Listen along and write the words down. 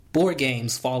Board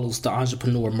Games follows the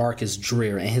entrepreneur Marcus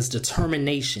Dreer and his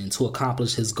determination to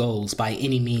accomplish his goals by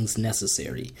any means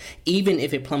necessary, even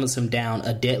if it plummets him down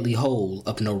a deadly hole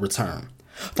of no return.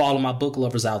 For all of my book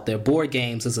lovers out there, Board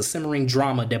Games is a simmering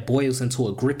drama that boils into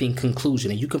a gripping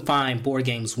conclusion, and you can find Board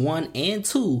Games 1 and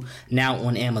 2 now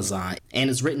on Amazon, and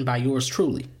is written by yours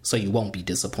truly, so you won't be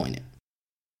disappointed.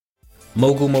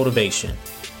 Mogul Motivation.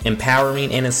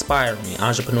 Empowering and inspiring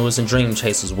entrepreneurs and dream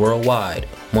chasers worldwide,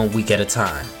 1 week at a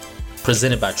time.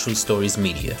 Presented by True Stories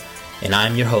Media. And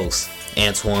I'm your host,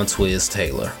 Antoine Twiz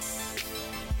Taylor.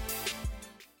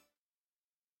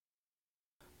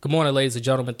 Good morning, ladies and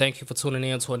gentlemen. Thank you for tuning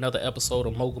in to another episode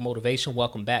of Mogul Motivation.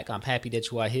 Welcome back. I'm happy that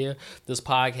you are here. This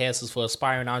podcast is for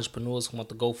aspiring entrepreneurs who want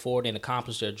to go forward and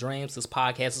accomplish their dreams. This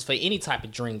podcast is for any type of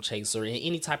dream chaser and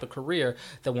any type of career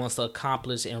that wants to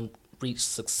accomplish and reach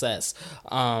success.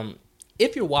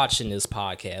 If you're watching this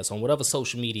podcast on whatever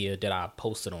social media that I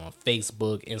posted on,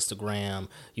 Facebook, Instagram,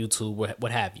 YouTube,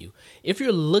 what have you, if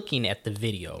you're looking at the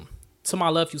video, to my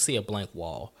left you see a blank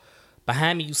wall.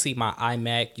 Behind me you see my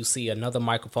iMac, you see another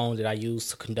microphone that I use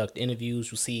to conduct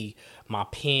interviews, you see my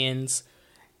pens,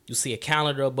 you see a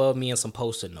calendar above me and some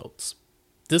post-it notes.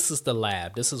 This is the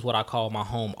lab. This is what I call my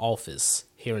home office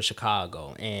here in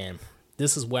Chicago, and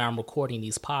this is where I'm recording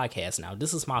these podcasts now.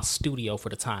 This is my studio for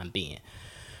the time being.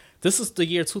 This is the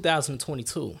year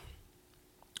 2022.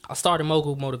 I started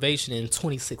Mogul Motivation in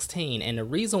 2016, and the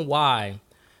reason why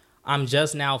I'm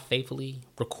just now faithfully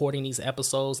recording these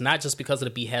episodes, not just because of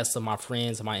the behest of my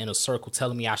friends and my inner circle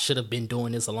telling me I should have been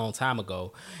doing this a long time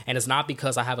ago, and it's not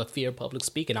because I have a fear of public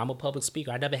speaking. I'm a public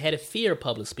speaker. I never had a fear of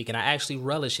public speaking. I actually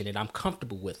relish in it. I'm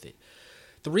comfortable with it.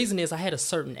 The reason is I had a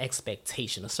certain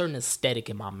expectation, a certain aesthetic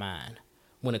in my mind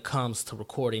when it comes to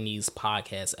recording these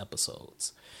podcast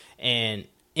episodes. And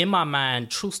in my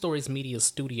mind, True Stories Media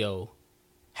Studio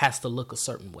has to look a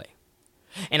certain way.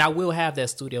 And I will have that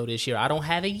studio this year. I don't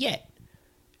have it yet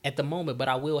at the moment, but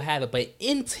I will have it. But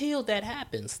until that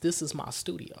happens, this is my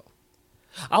studio.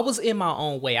 I was in my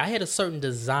own way. I had a certain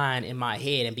design in my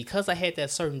head. And because I had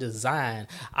that certain design,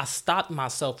 I stopped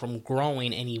myself from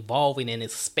growing and evolving and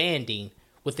expanding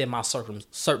within my certain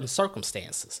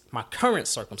circumstances, my current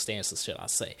circumstances, should I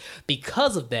say.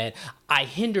 Because of that, I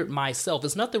hindered myself.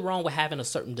 There's nothing wrong with having a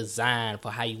certain design for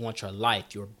how you want your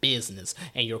life, your business,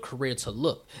 and your career to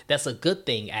look. That's a good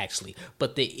thing, actually.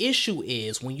 But the issue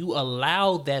is when you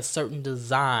allow that certain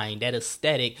design, that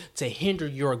aesthetic, to hinder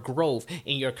your growth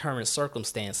in your current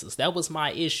circumstances. That was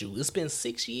my issue. It's been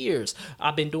 6 years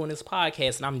I've been doing this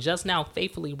podcast, and I'm just now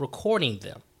faithfully recording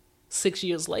them. 6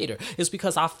 years later. It's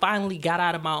because I finally got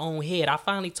out of my own head. I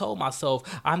finally told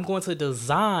myself I'm going to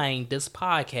design this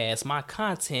podcast, my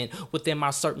content, within my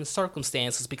certain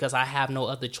circumstances because I have no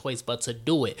other choice but to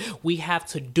do it. We have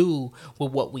to do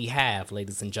with what we have,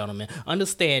 ladies and gentlemen.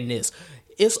 Understand this.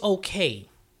 It's okay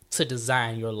to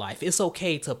design your life. It's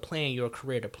okay to plan your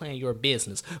career, to plan your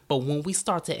business. But when we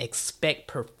start to expect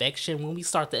perfection, when we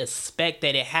start to expect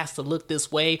that it has to look this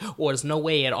way or there's no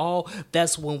way at all,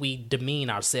 that's when we demean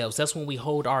ourselves. That's when we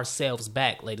hold ourselves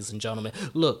back, ladies and gentlemen.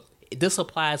 Look, this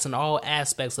applies in all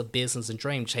aspects of business and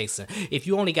dream chasing. If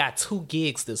you only got 2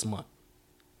 gigs this month,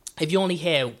 if you only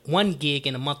had 1 gig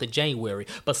in the month of January,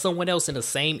 but someone else in the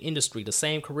same industry, the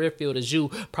same career field as you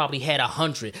probably had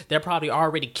 100, they're probably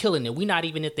already killing it. We're not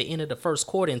even at the end of the first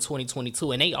quarter in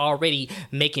 2022, and they already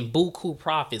making buku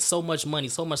profits, so much money,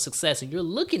 so much success, and you're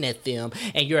looking at them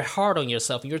and you're hard on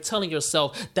yourself, and you're telling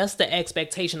yourself, that's the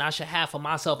expectation I should have for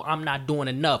myself. I'm not doing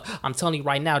enough. I'm telling you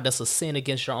right now, that's a sin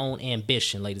against your own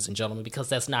ambition, ladies and gentlemen, because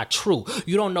that's not true.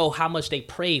 You don't know how much they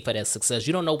prayed for that success.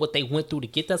 You don't know what they went through to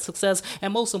get that success,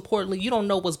 and most importantly, you don't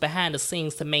know what's behind the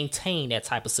scenes to maintain that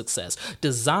type of success.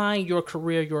 Design your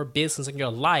career, your business, and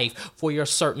your life for your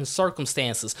certain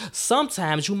circumstances.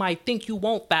 Sometimes you might think you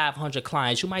want 500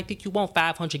 clients. You might think you want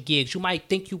 500 gigs. You might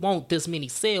think you want this many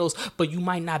sales, but you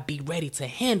might not be ready to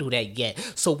handle that yet.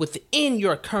 So within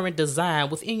your current design,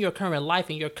 within your current life,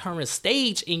 and your current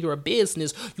stage in your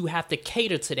business, you have to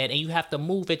cater to that, and you have to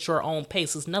move at your own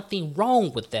pace. There's nothing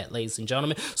wrong with that, ladies and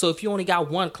gentlemen. So if you only got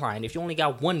 1 client, if you only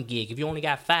got 1 gig, if you only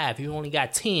got 5, if you only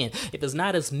got 10, if it's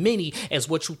not as many as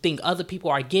what you think other people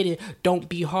are getting, don't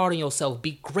be hard on yourself.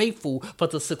 Be grateful for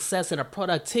the success and the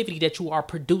productivity that you are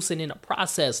producing in the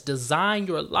process. Design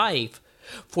your life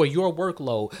for your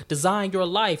workload. Design your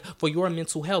life for your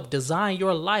mental health. Design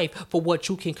your life for what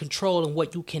you can control and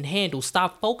what you can handle.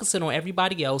 Stop focusing on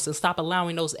everybody else and stop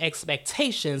allowing those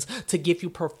expectations to give you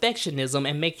perfectionism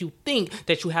and make you think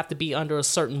that you have to be under a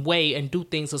certain way and do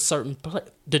things a certain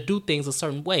to do things a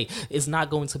certain way. It's not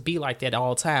going to be like that at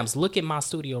all times. Look at my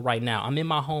studio right now. I'm in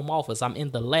my home office. I'm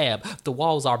in the lab. The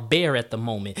walls are bare at the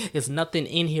moment. There's nothing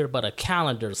in here but a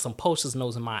calendar, some post-it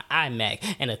notes in my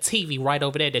iMac, and a TV right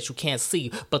over there that you can't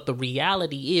see. But the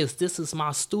reality is this is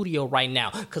my studio right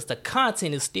now because the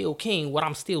content is still king. What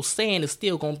I'm still saying is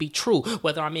still going to be true.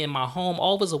 Whether I'm in my home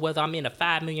office or whether I'm in a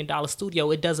 $5 million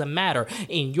studio, it doesn't matter.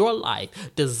 In your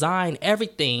life, design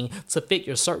everything to fit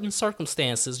your certain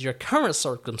circumstances, your current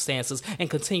circumstances, and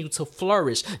continue to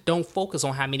flourish. Don't focus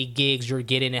on how many gigs you're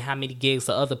getting and how many gigs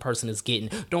the other person is getting.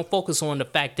 Don't focus on the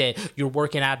fact that you're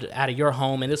working out of your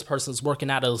home and this person's working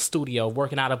out of a studio,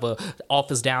 working out of an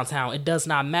office downtown. It does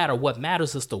not matter. What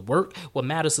matters is the work. What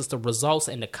matters is the results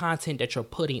and the content that you're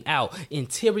putting out.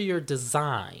 Interior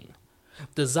design.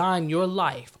 Design your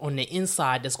life on the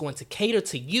inside that's going to cater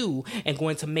to you and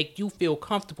going to make you feel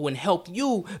comfortable and help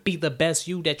you be the best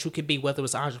you that you can be, whether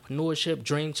it's entrepreneurship,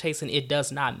 dream chasing, it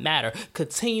does not matter.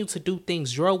 Continue to do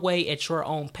things your way at your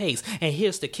own pace. And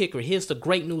here's the kicker. Here's the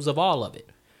great news of all of it.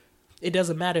 It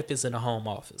doesn't matter if it's in a home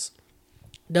office.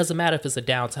 Doesn't matter if it's a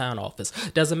downtown office.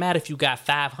 Doesn't matter if you got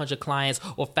 500 clients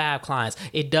or 5 clients.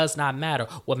 It does not matter.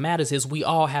 What matters is we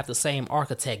all have the same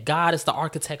architect. God is the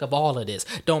architect of all of this.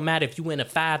 Don't matter if you in a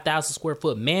 5,000 square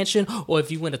foot mansion or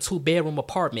if you in a 2-bedroom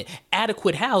apartment.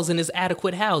 Adequate housing is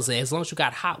adequate housing. As long as you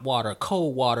got hot water,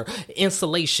 cold water,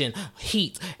 insulation,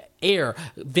 heat, air,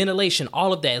 ventilation,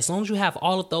 all of that. As long as you have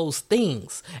all of those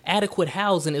things, adequate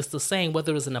housing is the same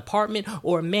whether it's an apartment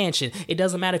or a mansion. It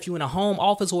doesn't matter if you're in a home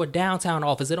office or a downtown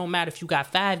office. It don't matter if you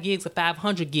got 5 gigs or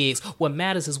 500 gigs. What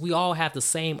matters is we all have the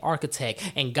same architect,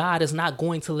 and God is not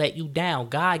going to let you down.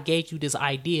 God gave you this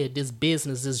idea, this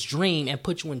business, this dream, and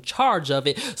put you in charge of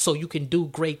it so you can do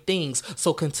great things.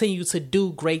 So continue to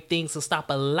do great things and stop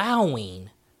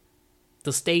allowing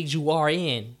the stage you are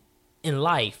in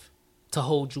life to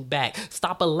hold you back.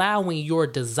 Stop allowing your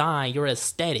design, your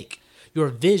aesthetic, your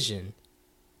vision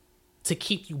to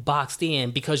keep you boxed in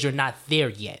because you're not there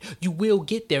yet. You will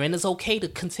get there, and it's okay to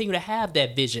continue to have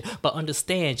that vision, but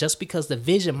understand just because the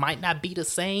vision might not be the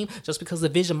same, just because the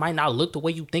vision might not look the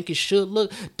way you think it should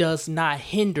look, does not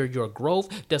hinder your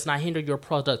growth, does not hinder your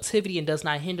productivity, and does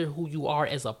not hinder who you are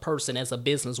as a person, as a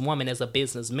businesswoman, as a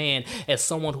businessman, as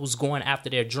someone who's going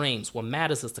after their dreams. What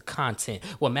matters is the content.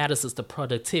 What matters is the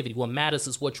productivity. What matters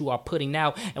is what you are putting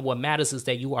out, and what matters is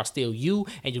that you are still you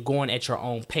and you're going at your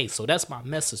own pace. So that's my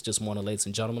message this morning, ladies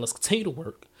and gentlemen. Let's continue to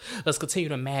work. Let's continue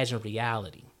to imagine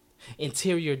reality.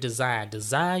 Interior design.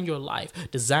 Design your life.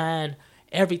 Design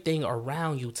everything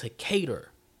around you to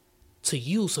cater to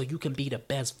you so you can be the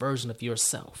best version of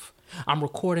yourself. I'm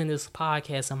recording this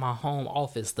podcast in my home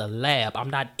office, the lab. I'm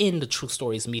not in the True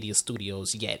Stories Media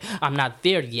Studios yet. I'm not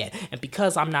there yet. And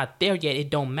because I'm not there yet, it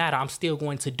don't matter. I'm still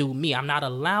going to do me. I'm not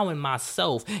allowing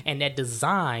myself and that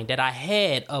design that I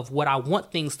had of what I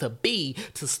want things to be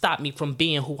to stop me from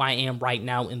being who I am right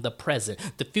now in the present.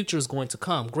 The future is going to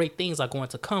come. Great things are going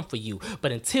to come for you.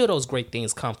 But until those great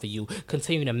things come for you,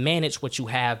 continue to manage what you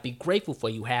have. Be grateful for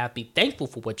what you have. Be thankful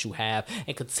for what you have.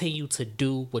 And continue to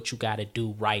do what you got to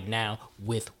do right now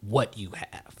with what you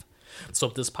have. So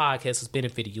if this podcast has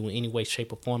benefited you in any way,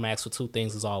 shape, or form, I ask for 2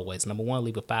 things as always. Number 1,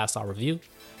 leave a 5-star review.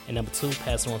 And number 2,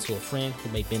 pass it on to a friend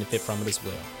who may benefit from it as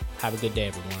well. Have a good day,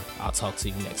 everyone. I'll talk to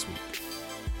you next week.